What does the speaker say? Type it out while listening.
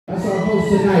That's our host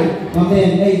tonight, my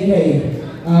man AK.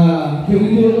 Can we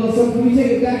do a little something? Can we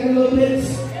take it back a little bit?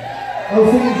 Oh,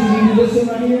 fans, can you do this one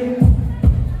right here?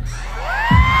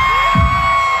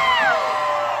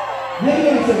 Maybe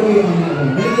I should wait on that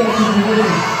one. Maybe I should do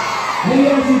this. Maybe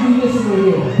I should do this one right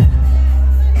here.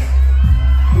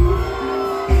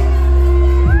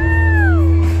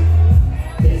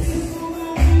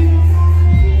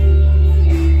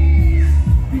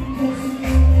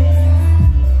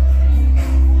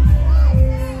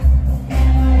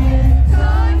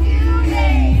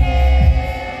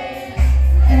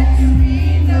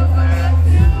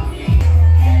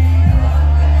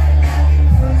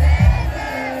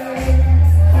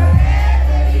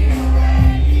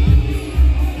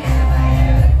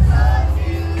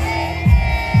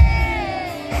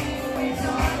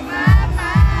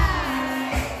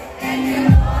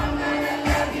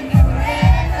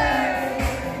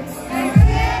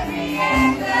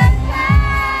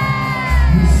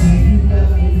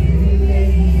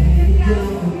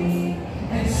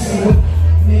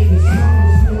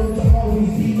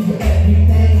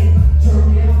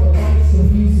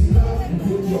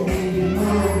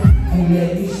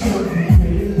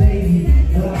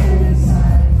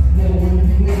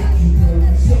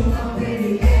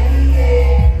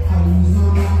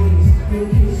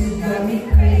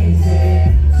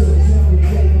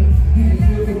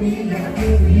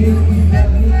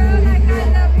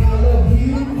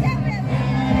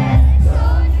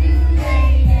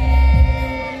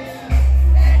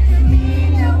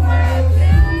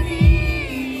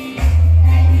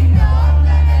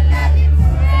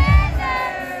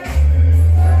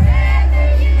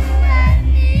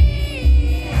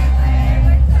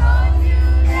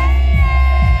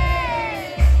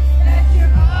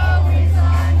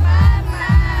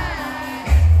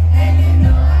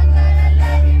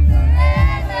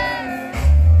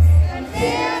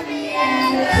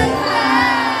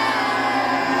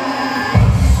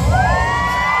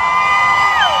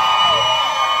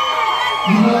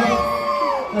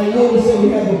 I noticed that we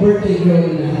have a birthday girl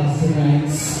in the house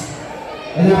tonight.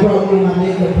 And I brought one of my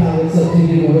makeup palettes up to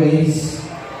giveaways.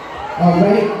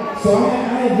 Alright? So I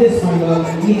have this, my love.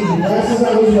 Either the glasses I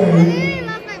was wearing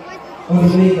or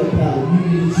the makeup palette. You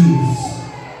need to choose.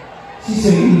 She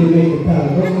said you need a makeup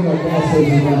palette. Don't look like that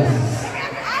stage glasses.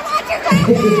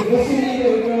 What's your name,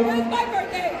 baby girl? It's my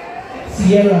birthday.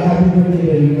 Sierra, happy birthday,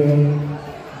 baby girl.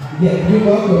 Yeah, you're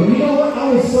welcome. You know what? I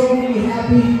was so really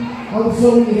happy. I was so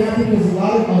really happy because a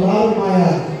lot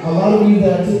of you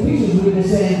that I took pictures with were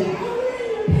saying,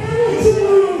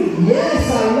 yes,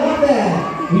 I love that.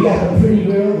 We got the pretty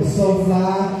girl, the so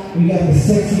fly. We got the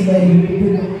sexy lady.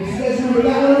 You guys remember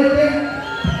that one right there?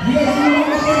 You guys remember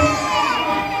that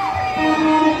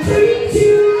one? Treat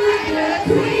you like a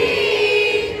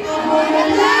queen. I wanna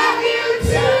love you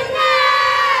tonight.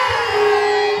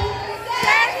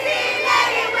 Sexy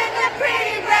lady with the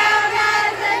pretty brown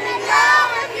eyes. Let me know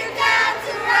if you're down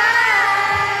to ride.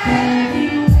 Have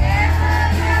you ever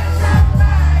met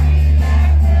somebody that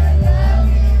could love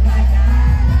you like I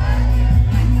love you?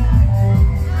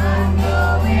 I'm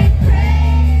going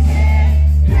crazy,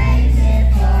 crazy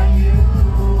for you.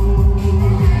 Have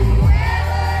you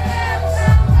ever met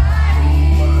somebody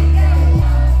that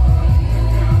wants you?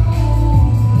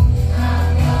 I'm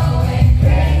going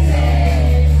crazy,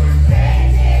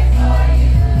 crazy for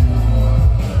you.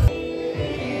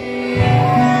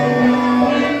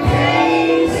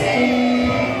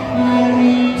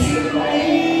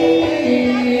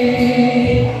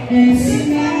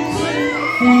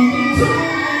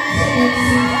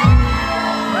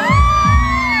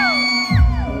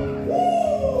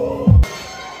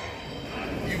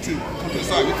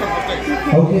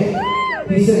 Okay?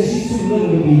 He said she's too little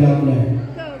to be down there.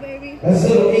 Go, baby. That's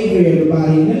little Avery,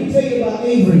 everybody. Let me tell you about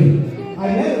Avery. I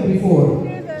met her before.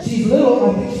 She's little.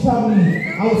 I think she's probably,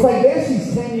 I was like, yeah,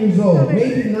 she's 10 years old.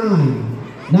 Maybe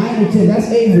 9. 9 or 10. That's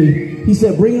Avery. He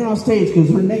said, bring her on stage because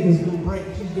her neck is going to break.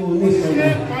 She's doing this right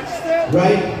now.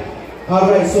 Right?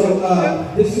 All right, so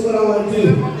this is what I want to do.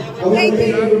 I want to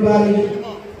thank everybody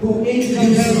who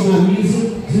introduces my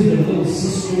music to their little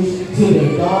sisters, to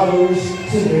their daughters,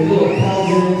 to their little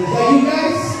cousins. Like you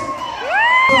guys?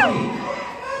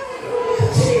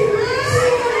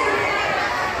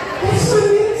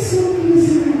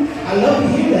 I love to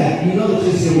hear that. You know, it's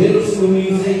just your middle school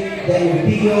music, that your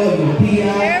PO and your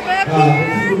PI.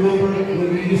 If you remember when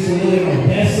we used to live in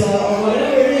Odessa or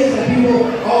whatever it is, that people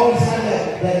always have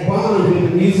that bond with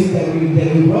the music that we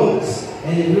wrote.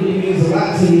 And it really means a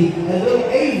lot to me. And little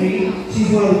Avery, she's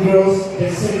one of the girls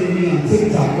that sent me on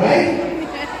TikTok, right?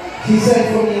 She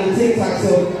sent for me on TikTok,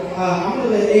 so I'm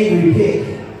going to let Avery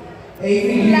pick.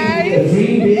 Avery, you can be a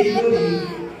dream big.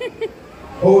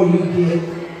 or you get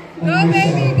a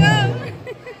nice baby, go.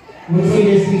 Which one of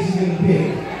your species you gonna pick?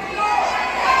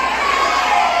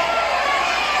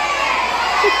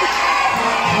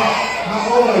 How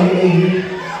old are you, Avery?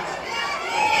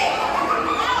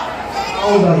 How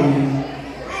old are you?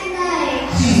 I'm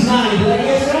 9. She's 9. Did I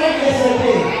guess right? Yes, I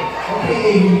did. Okay,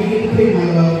 Avery, you get to pick, my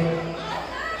love.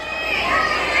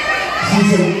 She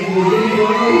said, we're ready to go.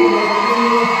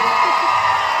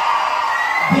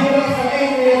 Give it up for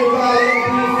Avery, everybody.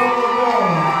 Beautiful little girl.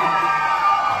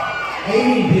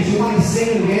 Avery, did you want to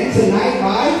sing again tonight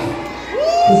live?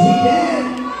 Because we can.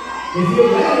 If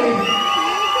you're ready.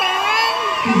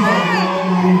 She's like, no,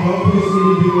 Mom, don't push me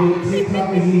to do it. TikTok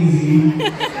is easy.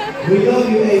 We love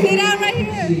you, Avery. Sit down right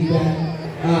here.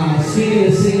 Speaking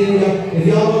of singing, if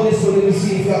y'all know this one, let me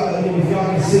see if y'all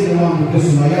can sing along with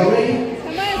this one. Are y'all ready?